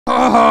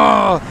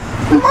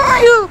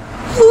Mario!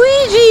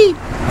 Luigi!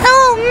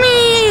 Help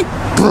me!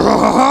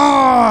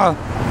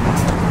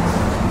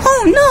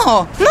 Oh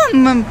no!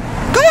 Mom!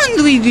 Come on,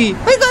 Luigi!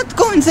 We got to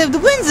go and save the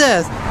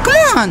princess!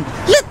 Come on!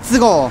 Let's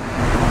go!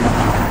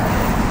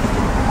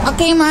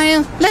 Okay,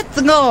 Mario,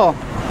 let's go!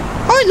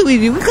 Alright,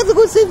 Luigi, we got to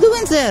go save the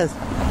princess!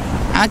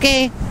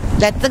 Okay,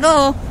 let's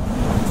go!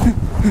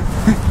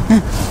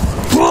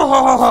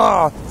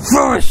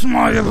 Foolish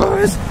Mario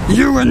Brothers!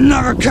 You will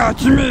never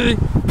catch me!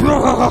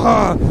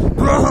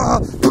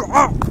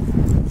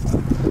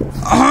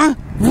 Huh?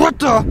 What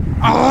the?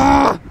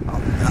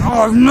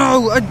 Oh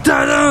no, a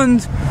dead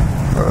end!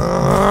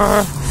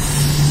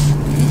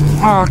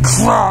 Oh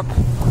crap!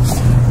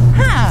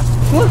 Ha!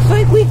 Looks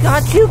like we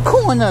got you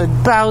cornered,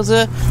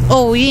 Bowser.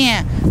 Oh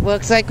yeah,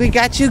 looks like we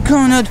got you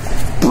cornered.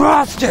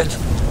 Blasted!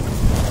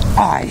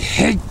 I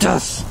hate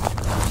this!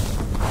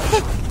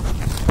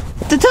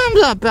 The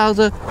time's up,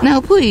 Bowser.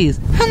 Now please,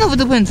 hand over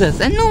the princess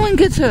and no one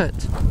gets hurt.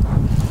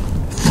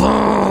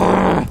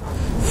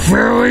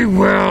 Very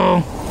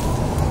well.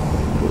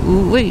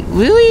 Wait,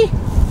 really?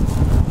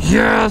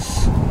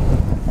 Yes.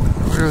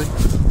 Really?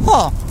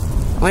 Oh,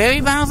 really,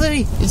 Bowser?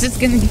 Is this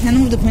gonna hand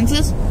over the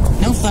princess?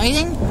 No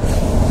fighting?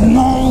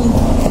 No,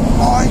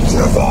 I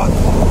give up.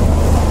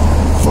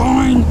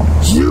 Fine,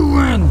 you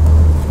win.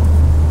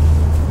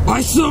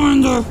 I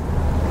surrender.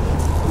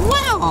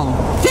 Wow,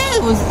 that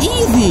was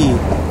easy.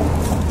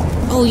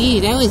 Oh yeah,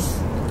 that was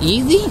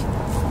easy?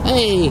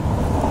 Hey,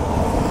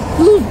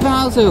 who's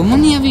Bowser?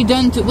 When have you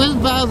done to, where's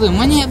Bowser?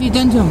 When have you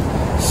done to him?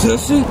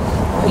 Sissy,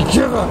 I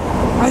give up.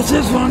 I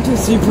just want to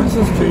see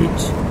Princess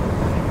Peach.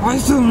 I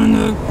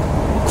surrender.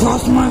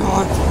 Cross my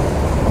heart.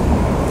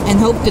 And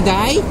hope to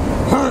die?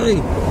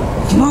 Hey,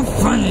 it's not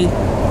funny.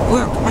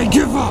 Look, I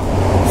give up.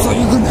 So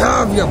you can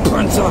have your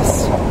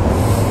princess.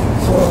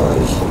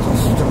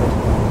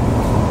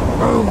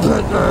 Oh,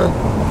 but,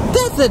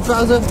 That's it,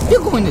 Bowser.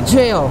 You're going to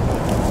jail.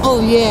 Oh,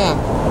 yeah.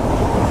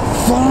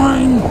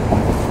 Fine.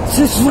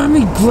 Just let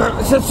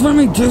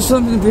me do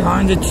something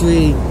behind the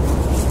tree.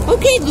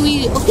 Okay,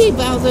 Luigi. Okay,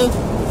 Bowser.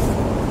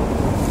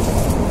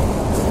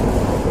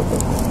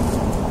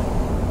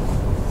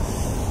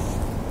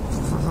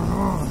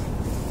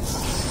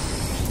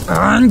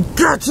 And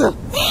gotcha!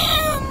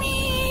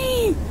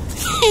 Me!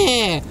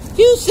 Yeah,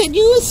 you said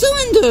you would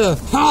surrender.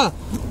 Ha!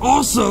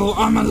 Also,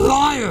 I'm a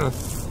liar.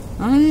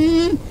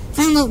 I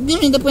don't know. Give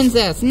me the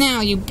princess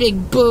now, you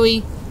big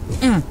bully.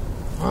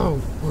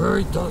 Oh,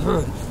 where does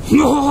hurt?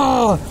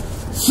 No!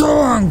 So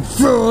long,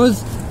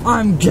 fools!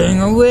 I'm getting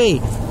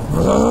away.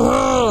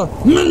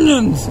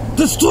 Minions!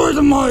 Destroy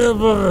the Mario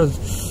Brothers!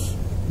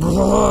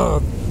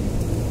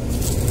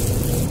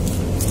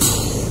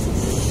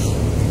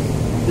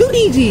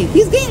 Luigi,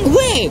 he's getting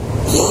away!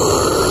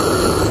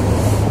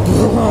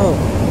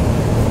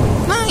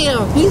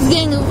 Mario, he's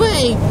getting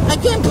away! I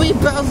can't believe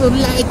Bowser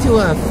lied to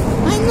us!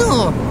 I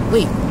know!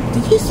 Wait,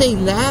 did you say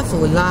laugh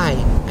or lie?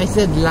 I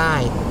said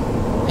lie.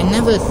 I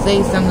never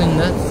say something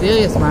that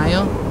serious,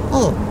 Mario.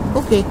 Oh,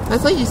 okay, I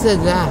thought you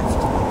said laughed.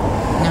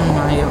 No,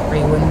 Mario,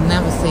 I would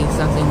never say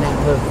something that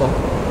hurtful.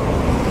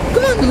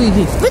 Come on,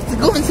 Luigi, let's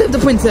go and save the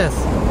princess!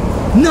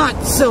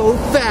 Not so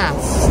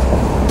fast,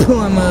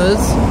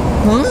 plumbers!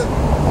 Huh?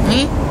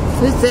 Eh?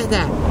 Who said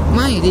that?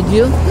 Mario, did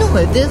you? No,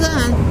 it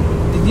didn't.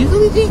 Did you,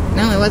 Luigi?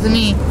 No, it wasn't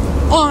me.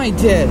 I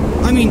did.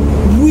 I mean,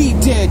 we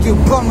did, you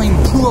bumming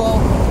pro.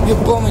 You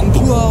bumming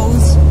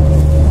pros.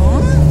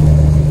 Huh?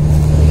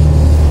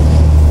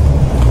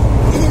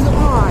 It is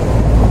I,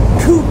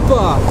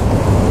 Koopa.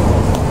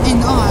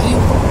 And I,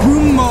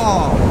 Goomba.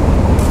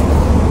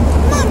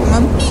 Mamma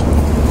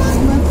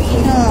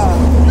mia.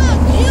 Not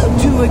you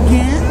two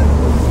again.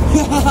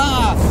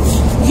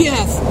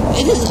 Yes,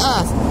 it is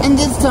us, and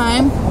this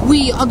time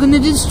we are gonna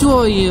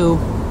destroy you.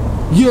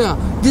 Yeah,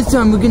 this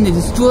time we're gonna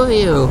destroy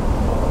you.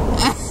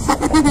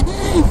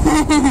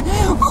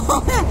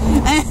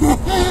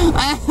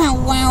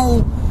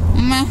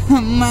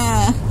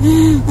 Wow,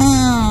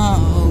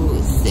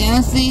 oh,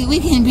 seriously, we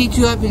can beat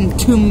you up in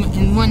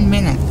 1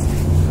 minute.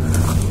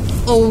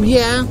 Oh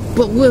yeah,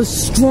 but we're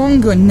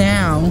stronger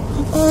now.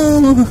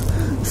 Oh,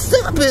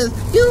 stop it!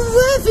 You're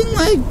laughing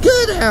my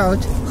gut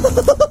out.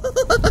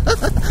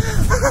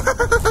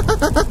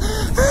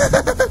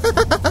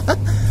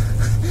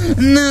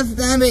 No,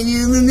 stop it,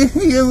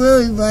 you're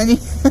really funny.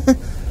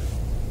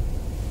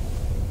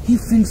 He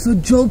thinks we're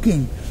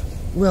joking.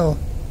 Well,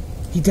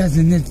 he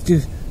doesn't, it's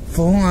just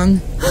for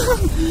long.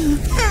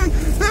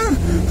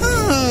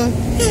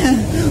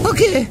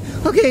 Yeah,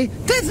 okay,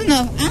 that's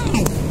enough.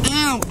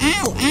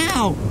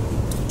 Ow.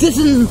 This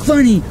isn't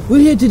funny, we're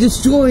here to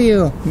destroy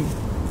you.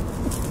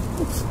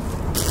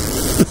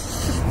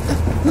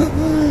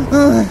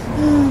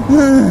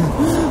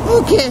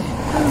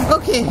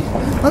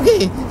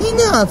 Okay,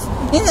 enough,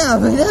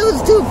 that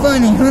was too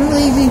funny, huh,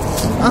 Luigi?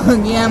 Oh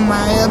yeah,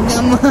 Mario,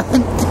 come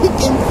on,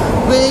 taking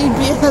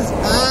baby us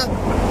up.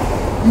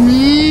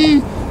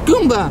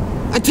 Goomba,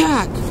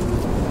 attack!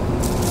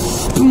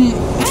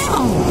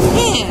 Ow,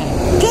 yeah,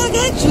 that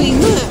actually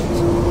hurt.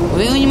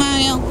 Really,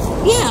 Mario?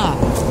 Yeah.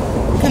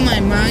 Come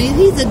come on, Mario.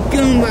 He's a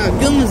Goomba.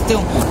 Goombas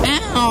don't.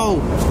 Ow!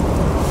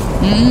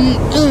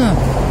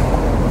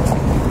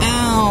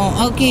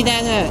 Ow. Okay,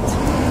 that hurts.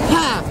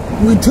 Ha!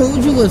 We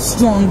told you we're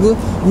stronger.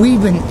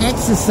 We've been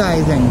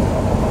exercising.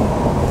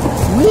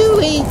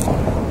 Really?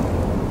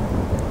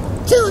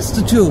 Tell us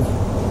the truth.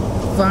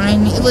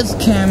 Fine, it was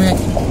Kamek.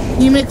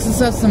 He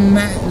mixes us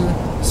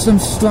some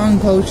strong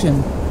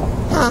potion.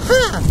 Ha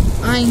ha!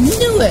 I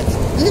knew it!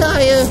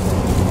 Liar!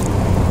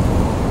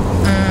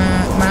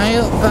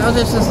 Mario,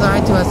 Bowser just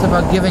lied to us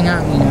about giving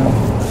up, you know.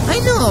 I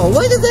know!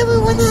 Why does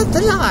everyone have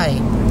to lie?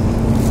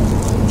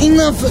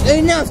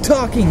 Enough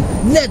talking!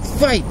 Let's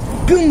fight!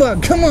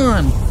 Goomba, come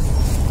on!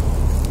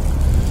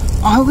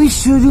 Are we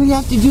sure we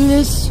have to do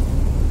this?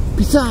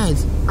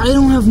 Besides, I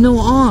don't have no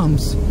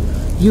arms.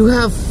 You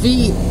have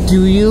feet,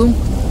 do you?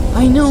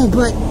 I know,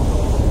 but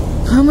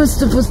how am I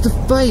supposed to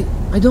fight?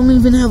 I don't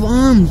even have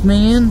arms,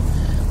 man.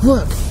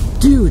 Look,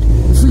 dude,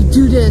 if we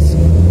do this,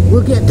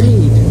 we'll get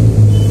paid.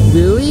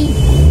 Really?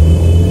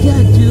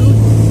 Yeah, dude,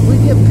 we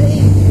get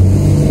paid.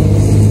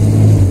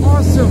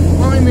 Awesome,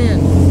 I'm in.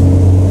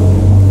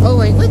 Oh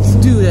wait, let's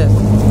do this.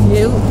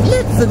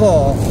 Let's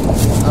go.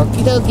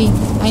 Okie dokie.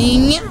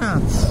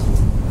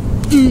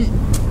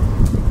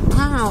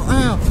 Ow,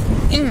 ow.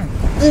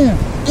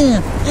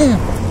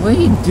 What are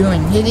you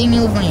doing? Hitting me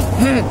with my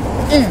head.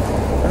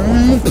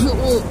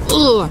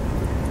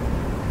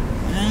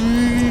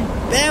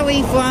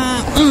 Very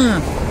far.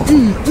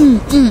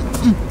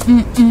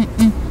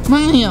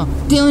 Mario,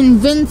 they're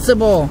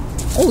invincible.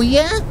 Oh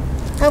yeah?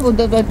 How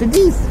about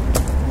this?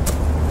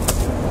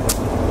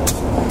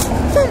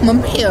 Mamma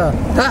mia!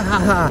 Ha ha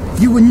ha!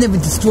 You will never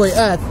destroy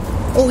Earth.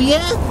 Oh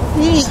yeah?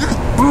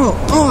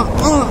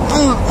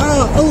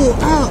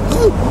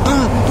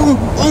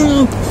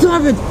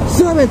 Stop it!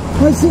 Stop it!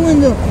 My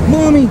cylinder!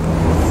 Mommy!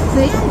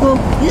 Say uncle!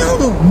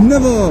 No!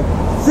 Never!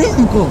 Say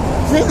uncle!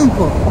 Say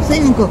uncle! Say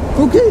uncle!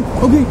 Okay!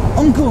 Okay!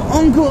 Uncle!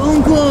 Uncle!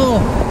 Uncle!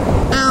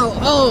 Ow!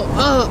 Oh!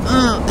 Oh!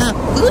 Oh! Oh!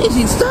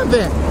 Luigi! Stop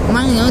it!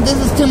 Mario, this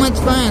is too much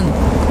fun!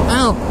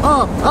 Ow!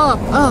 Oh! Oh!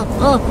 Oh!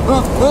 Oh!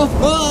 Oh! Oh!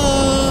 Oh!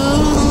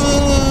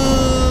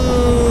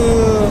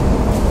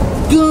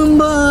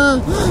 Goomba!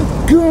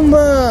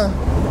 Goomba!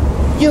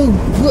 You,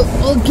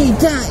 okay,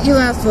 that you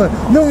asked for.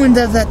 No one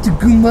does that to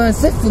Goomba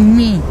except for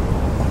me.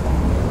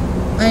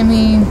 I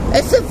mean,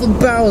 except for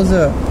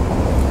Bowser.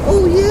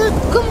 Oh yeah?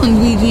 Come on,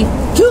 Luigi.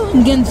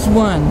 2 against 1.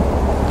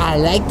 I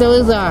like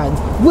those odds.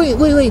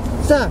 Wait,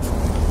 stop.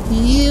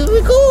 Here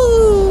we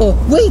go.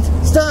 Wait,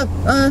 stop.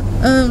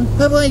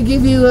 How about I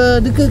give you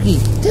the cookie?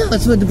 Tell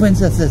us what the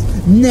princess says.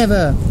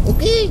 Never.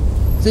 Okay?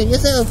 Suit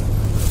yourself.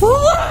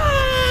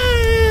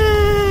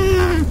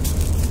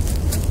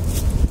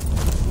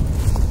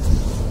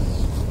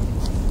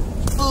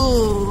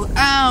 Oh,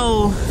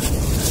 ow.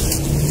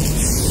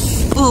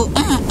 Oh,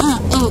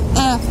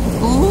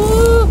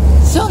 oh,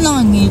 so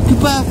long,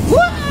 Koopa.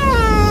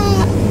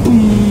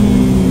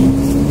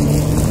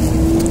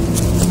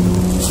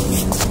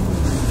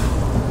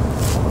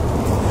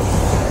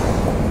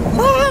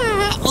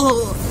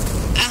 Oh,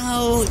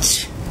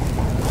 ouch.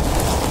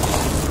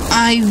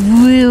 I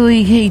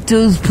really hate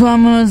those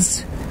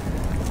plumbers.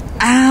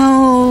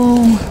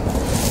 Ow.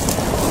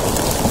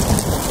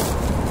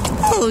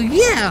 Oh,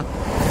 yeah.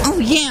 Oh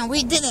yeah,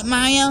 we did it,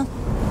 Mario.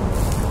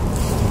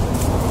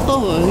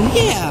 Oh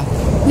yeah,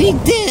 we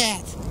did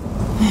it.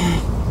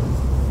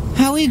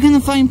 How are you gonna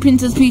find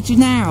Princess Peach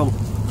now?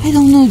 I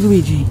don't know,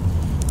 Luigi.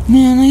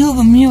 Man, I hope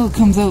a mirror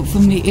comes out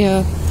from the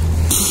air.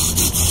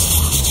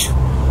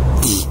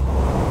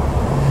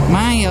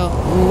 Mario,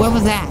 what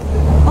was that?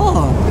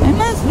 Oh, it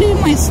must be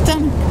my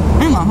stomach.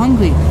 I'm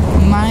hungry.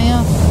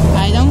 Mario,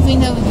 I don't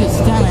think that was your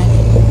stomach.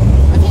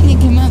 I think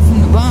it came out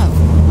from above.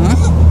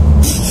 Huh?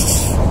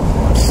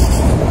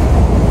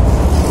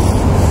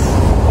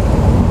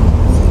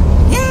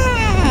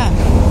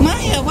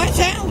 Watch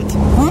out!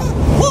 Huh?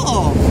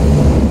 Whoa!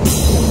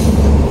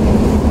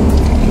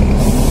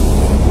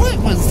 What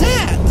was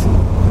that?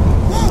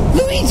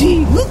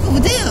 Luigi, look over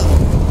there!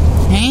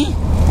 Huh?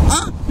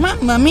 Oh,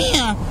 Mamma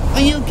Mia!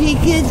 Are you okay,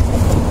 kid?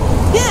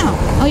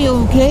 Yeah, are you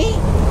okay?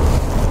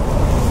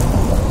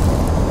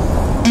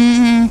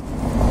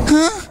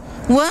 Huh?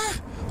 What?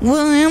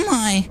 Where am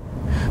I?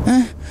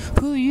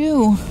 Who are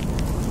you?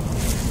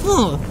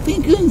 Oh,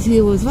 thank goodness he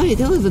was right.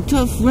 That was a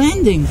tough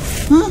landing.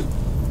 Huh?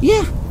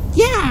 Yeah!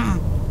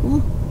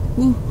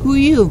 Who are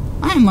you?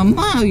 I'm a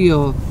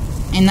Mario.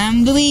 And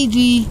I'm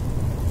Luigi.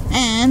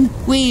 And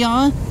we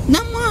are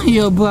the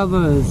Mario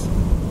Brothers.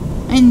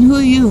 And who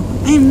are you?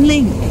 I'm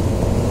Link.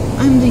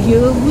 I'm the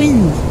hero of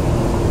wind.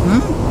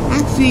 Huh?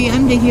 Actually,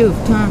 I'm the hero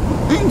of time.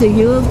 I'm the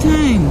hero of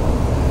time.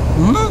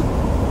 Huh?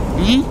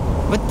 Eh?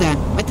 What the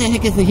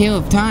heck is the hero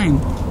of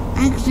time?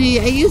 Actually,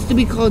 I used to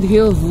be called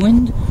hero of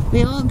wind,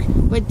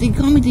 but they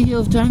call me the hero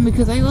of time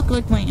because I look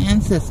like my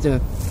ancestor.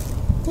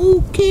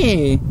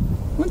 Okay.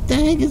 What the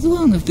heck is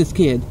wrong with this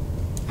kid?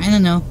 I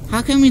don't know.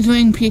 How come he's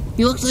wearing He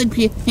looks like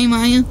Hey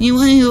Mario, you know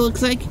what he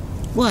looks like?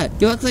 What?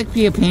 He looks like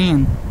Peter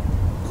Pan.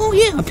 Oh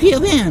yeah, Peter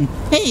Pan.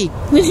 Hey,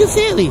 where's your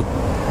fairy?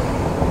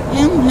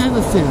 I don't have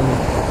a fairy.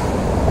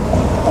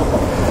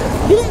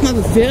 You don't have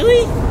a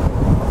fairy?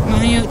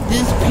 Mario,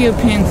 this Peter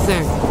Pan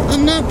sucks.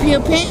 I'm not Peter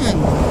Pan.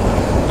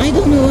 I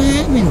don't know what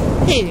happened.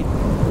 Hey,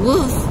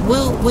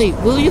 wait,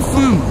 where are you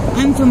from?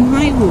 I'm from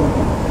Hyrule.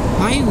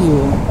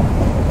 Hyrule?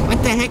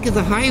 What the heck is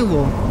a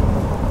Hyrule?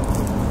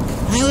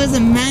 Hyrule is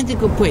a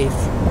magical place.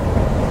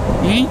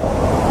 Eh?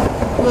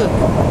 Look,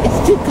 it's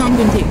too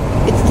complicated.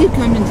 It's too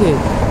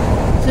complicated.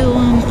 So,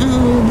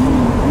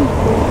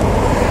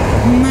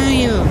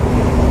 Mario.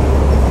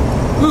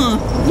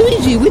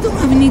 Luigi, we don't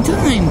have any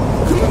time.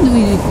 Come on,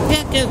 Luigi.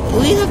 Back up.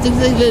 We have to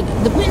see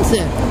the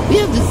princess. We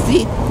have to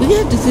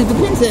see the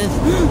princess.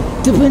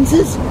 The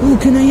princess? Oh,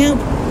 can I help?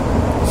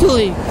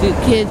 Sorry,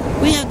 kid.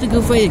 We have to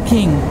go fight a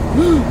king.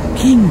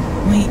 King,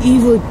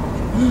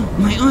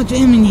 my arch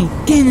enemy,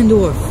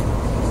 Ganondorf.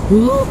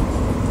 Who?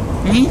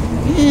 Eh?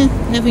 Yeah,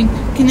 nothing.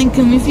 Can I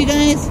come with you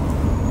guys?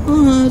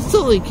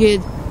 Sorry,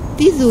 kid.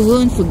 These are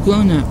rules for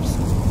grown-ups.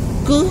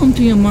 Go home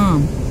to your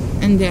mom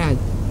and dad.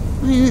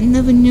 I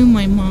never knew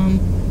my mom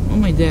or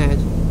my dad.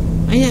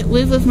 I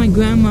lived with my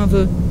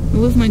grandmother,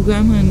 with my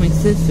grandma and my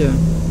sister.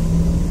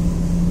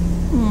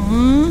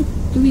 Aww,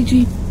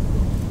 Luigi.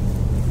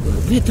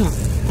 Vito,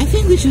 I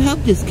think we should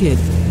help this kid.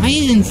 I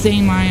didn't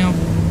say Mario.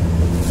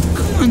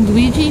 Come on,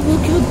 Luigi,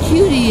 look how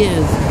cute he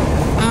is.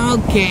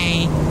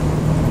 Okay.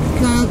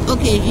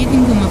 Okay, you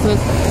can come with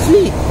us.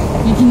 Sweet,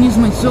 you can use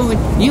my sword.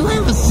 You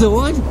have a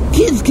sword?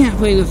 Kids can't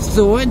play with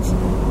swords.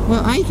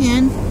 Well, I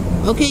can.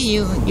 Okay,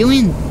 you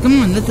in.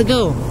 Come on, let's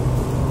go.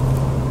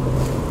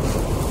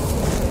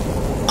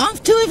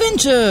 Off to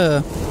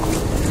adventure!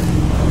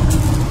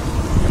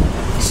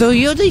 So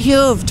you're the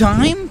hero of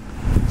time?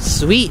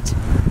 Sweet.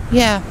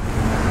 Yeah.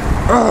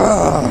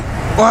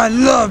 I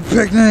love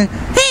picnic.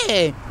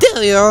 Hey,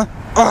 there you are.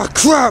 Oh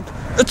crap!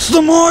 It's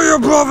the Mario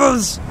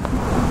Brothers!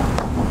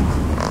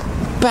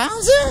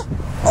 Bowser?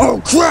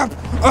 Oh crap!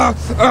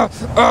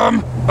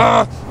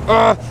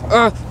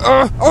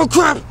 Oh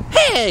crap!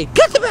 Hey,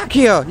 get back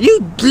here, you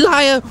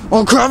liar!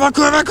 Oh crap!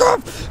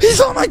 He's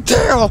on my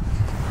tail!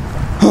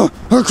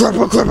 Oh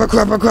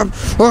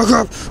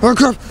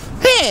crap!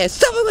 Hey,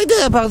 stop it right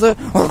there, Bowser!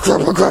 Oh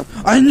crap!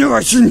 I knew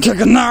I shouldn't take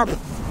a nap!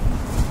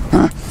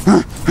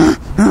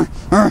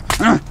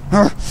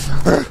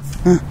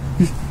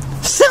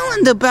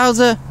 Cylinder,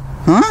 Bowser!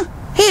 Huh?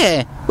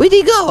 Hey, where'd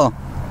he go?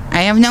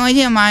 I have no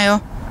idea,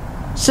 Mario.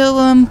 So,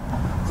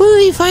 who are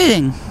you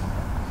fighting?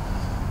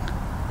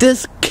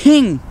 This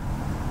king.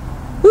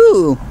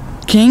 Ooh,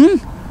 king?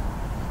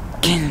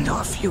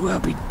 Ganondorf, you will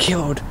be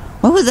killed.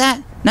 What was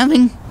that?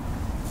 Nothing.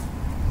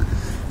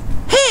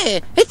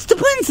 Hey, it's the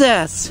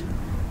princess!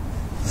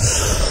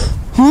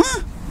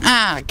 Huh?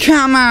 Ah,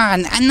 come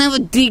on, another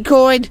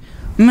decoy?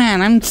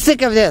 Man, I'm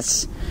sick of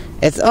this.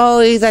 It's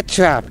always a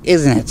trap,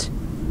 isn't it?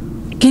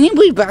 Can you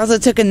believe Bowser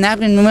took a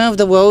nap in the middle of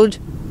the road?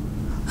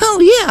 Oh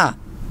yeah!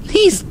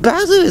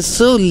 Bowser is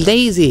so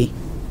lazy.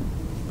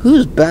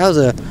 Who's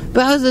Bowser?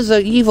 Bowser's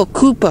an evil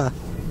Koopa.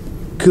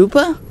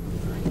 Koopa?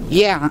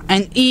 Yeah,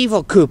 an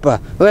evil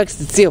Koopa who likes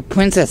to steal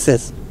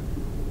princesses.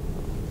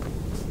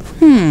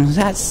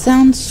 That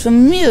sounds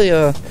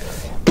familiar.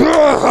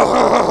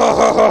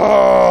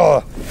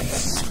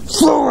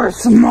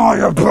 Flourish,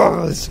 Mario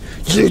Brothers!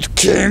 You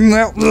came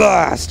at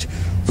last!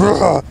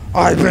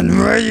 I've been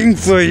waiting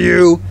for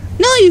you!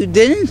 No, you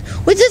didn't!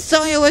 We just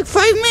saw you like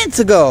 5 minutes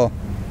ago!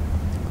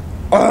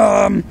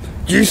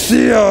 You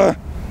see, I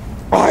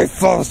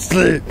fell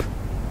asleep.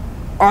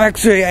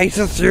 Actually, I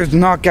just used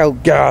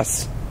knockout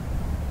gas.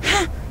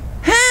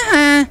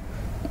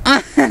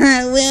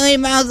 Really,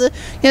 Bowser?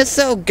 You're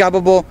so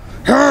gullible.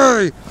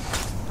 Hey!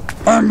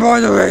 And by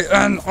the way,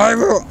 and I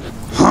will...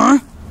 Huh?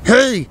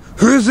 Hey,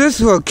 who's this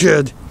little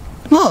kid?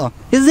 Oh,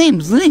 his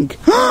name's Link.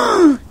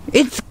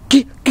 It's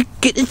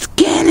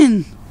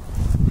Ganon.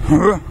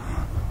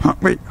 Huh?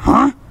 Wait,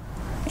 huh?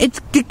 It's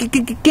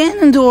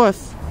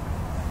Ganondorf.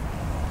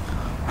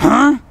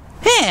 Huh?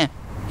 Hey,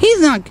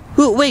 he's not...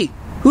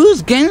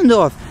 who's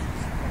Ganondorf?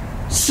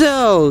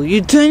 So,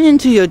 you turned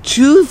into your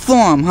true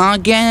form, huh,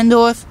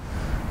 Ganondorf?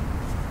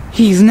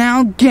 He's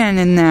now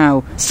Ganon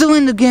now.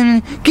 Cylinder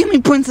Ganon, give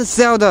me Princess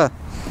Zelda.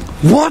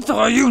 What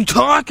are you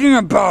talking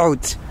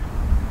about?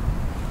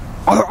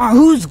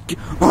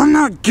 I'm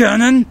not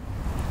Ganon.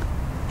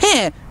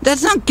 Hey,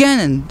 that's not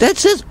Ganon.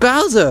 That's just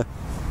Bowser.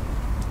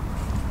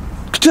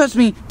 Trust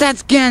me,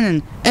 that's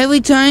Ganon.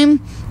 Every time,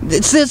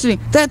 seriously,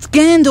 that's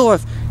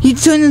Ganondorf. He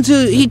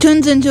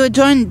turns into a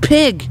giant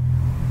pig.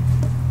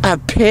 A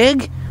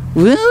pig?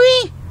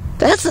 Really?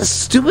 That's the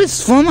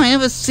stupidest form I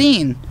ever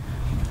seen.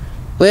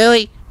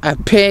 Really? A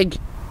pig?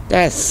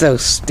 That's so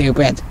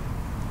stupid.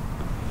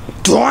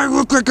 Do I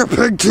look like a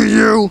pig to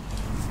you?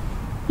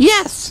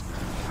 Yes.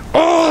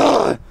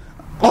 Ugh!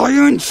 Are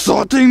you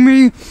insulting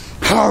me?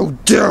 How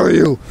dare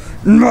you?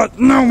 But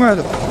no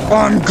matter,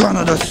 I'm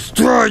gonna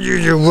destroy you,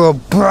 you little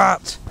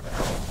brat.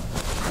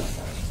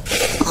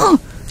 Oh,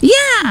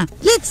 yeah!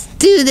 Let's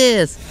do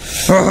this!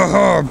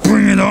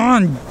 Bring it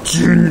on,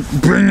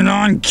 bring it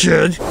on,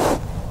 kid.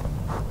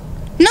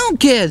 No,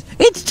 kid!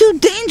 It's too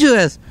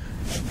dangerous!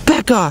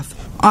 Back off!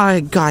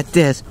 I got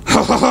this.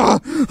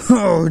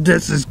 Oh,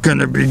 this is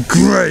gonna be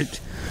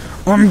great.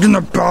 I'm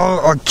gonna battle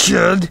a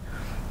kid.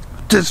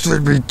 This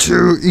would be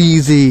too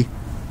easy.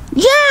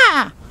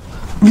 Yeah!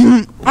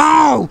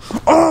 Ow!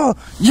 Oh,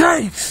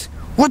 yikes!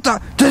 What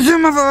the? Did your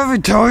mother ever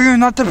tell you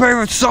not to play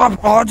with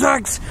sharp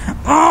objects?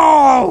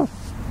 Oh!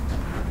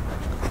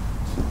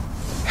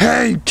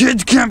 Hey,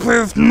 kids can't play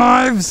with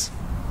knives.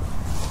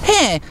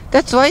 Hey,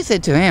 that's what I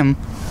said to him.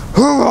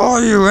 Who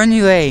are you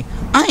anyway?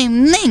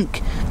 I'm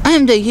Link.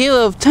 I'm the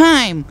hero of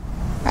time.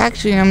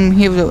 Actually, I'm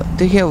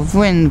the hero of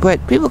wind,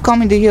 but people call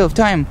me the hero of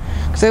time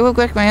because I look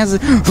like my hands.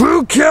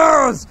 Who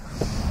cares?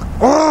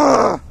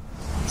 Oh!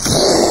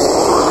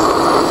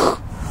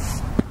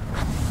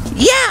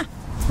 Yeah!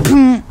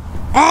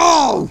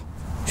 Oh!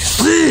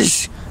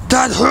 Sheesh!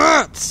 That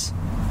hurts!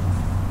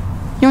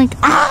 Yoink.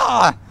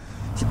 Ah!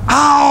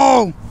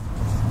 Ow!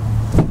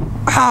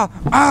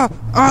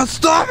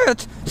 Stop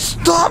it!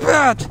 Stop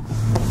it!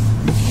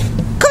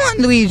 Come on,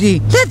 Luigi.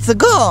 Let's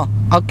go.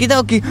 Okie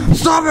dokie.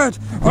 Stop it!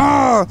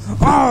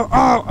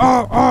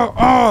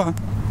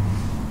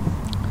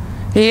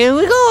 Here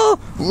we go.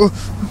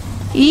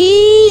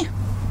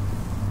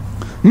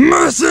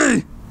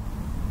 Mercy!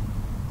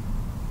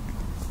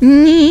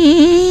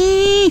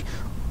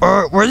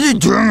 What are you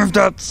doing if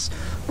that's...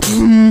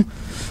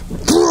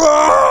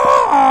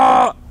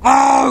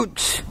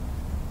 Ouch!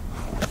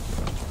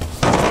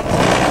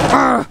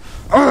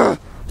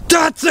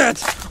 That's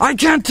it! I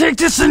can't take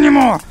this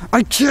anymore!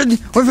 A kid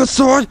with a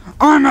sword,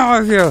 I'm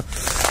out of here!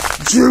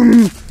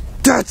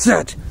 That's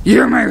it!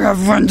 You may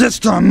have run this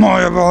time,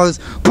 Mario Bros.,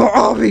 but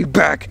I'll be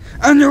back!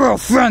 And you're a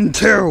friend,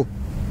 too!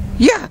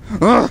 Yeah!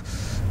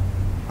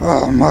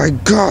 Oh my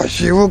gosh,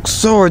 you look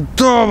so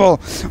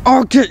adorable!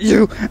 I'll get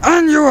you,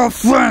 and you're a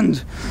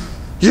friend!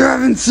 You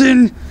haven't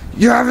seen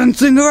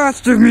the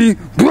rest of me!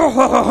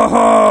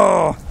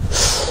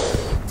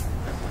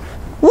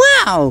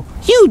 Wow!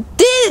 You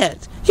did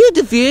it! You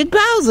defeated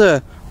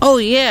Bowser! Oh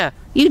yeah,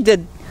 you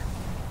did.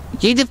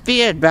 You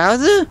defeated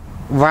Bowser?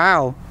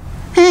 Wow.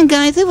 And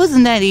guys, it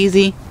wasn't that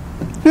easy.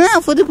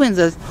 Now for the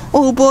princess.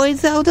 Oh boy,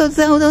 Zelda,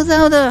 Zelda,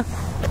 Zelda!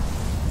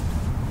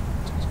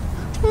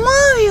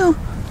 Mario!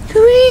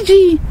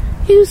 Luigi!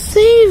 You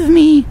saved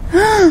me!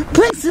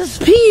 Princess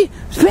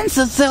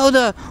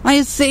Zelda! I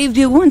have saved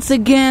you once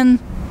again!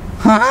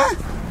 Huh?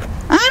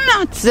 I'm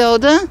not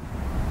Zelda!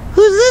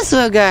 Who's this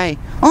little guy?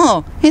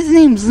 Oh, his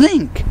name's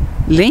Link.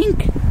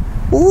 Link?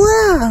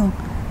 Wow!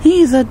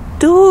 He's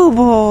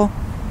adorable!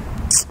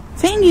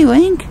 Thank you,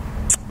 Link.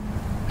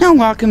 Now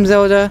welcome,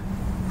 Zelda.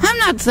 I'm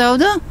not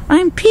Zelda,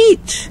 I'm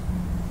Peach.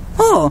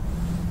 Oh.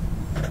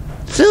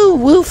 So,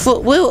 where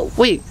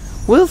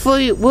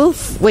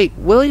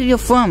are you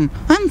from?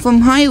 I'm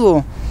from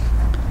Hyrule.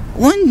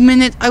 1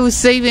 minute I was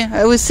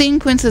seeing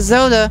Princess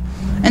Zelda,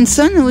 and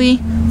suddenly,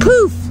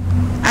 poof!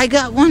 I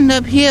got one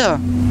up here.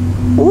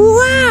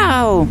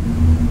 Wow!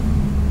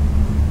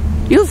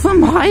 You're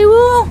from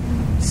Hyrule?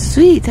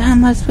 Sweet,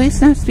 that place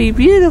must be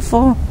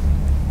beautiful.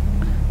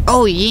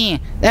 Oh yeah,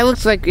 that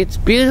looks like it's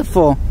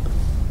beautiful.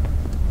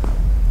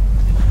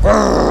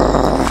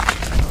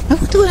 I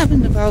wonder what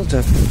happened to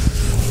Bowser.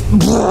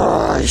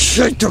 I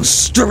hate those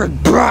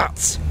stupid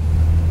brats!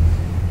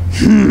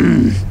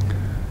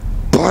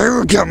 But I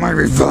will get my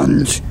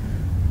revenge.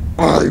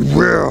 I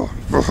will.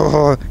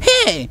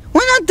 Hey,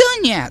 we're not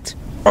done yet.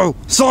 Oh,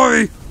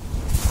 sorry.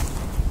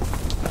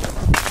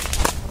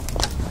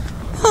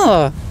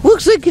 Oh,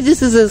 looks like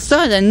this is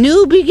a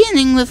new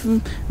beginning with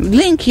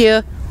Link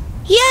here.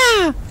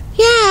 Yeah.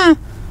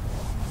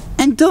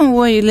 And don't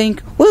worry,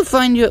 Link. We'll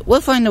find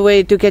a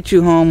way to get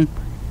you home.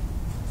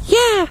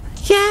 Yeah.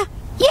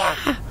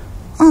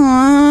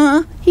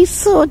 Aww, he's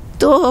so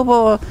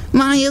adorable.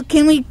 Mario,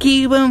 can we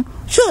keep him?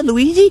 Sure,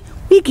 Luigi,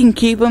 we can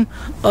keep him.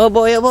 Oh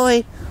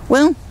boy.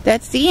 Well,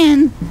 that's the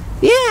end.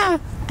 Yeah,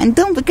 and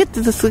don't forget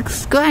to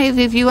subscribe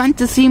if you want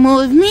to see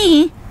more of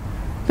me.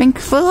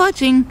 Thanks for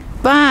watching.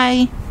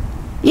 Bye.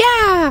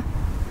 Yeah.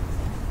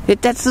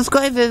 Hit that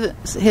subscribe button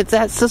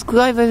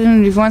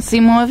if you want to see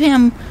more of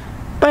him.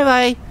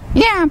 Bye.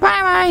 Yeah,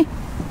 bye.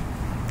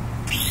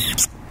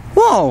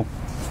 Whoa.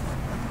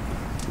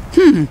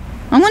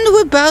 I wonder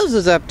what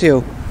Bowser's up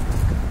to.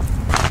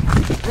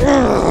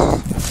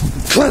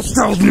 Curse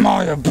those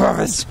Mario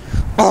Brothers.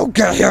 I'll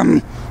get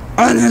him.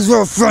 And his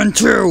little friend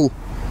too.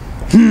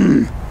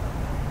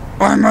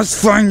 I must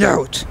find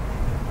out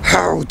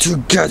how to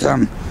get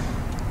him.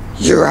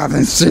 You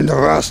haven't seen the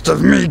rest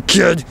of me,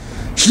 kid.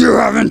 You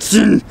haven't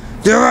seen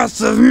the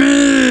rest of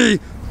me.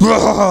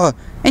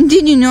 And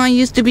did you know I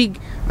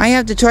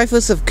have the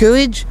Triforce of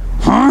Courage?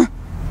 Huh?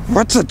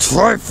 What's a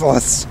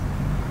Triforce?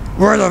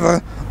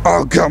 Whatever.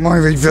 I'll get my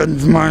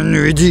revenge,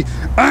 Luigi,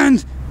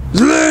 and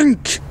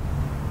Link!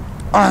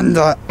 And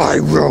I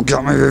will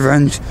get my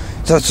revenge.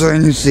 That's what I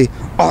need to see.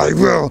 I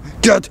will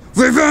get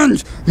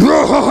revenge!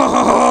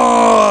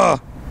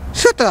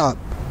 Shut up!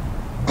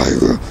 I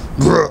will...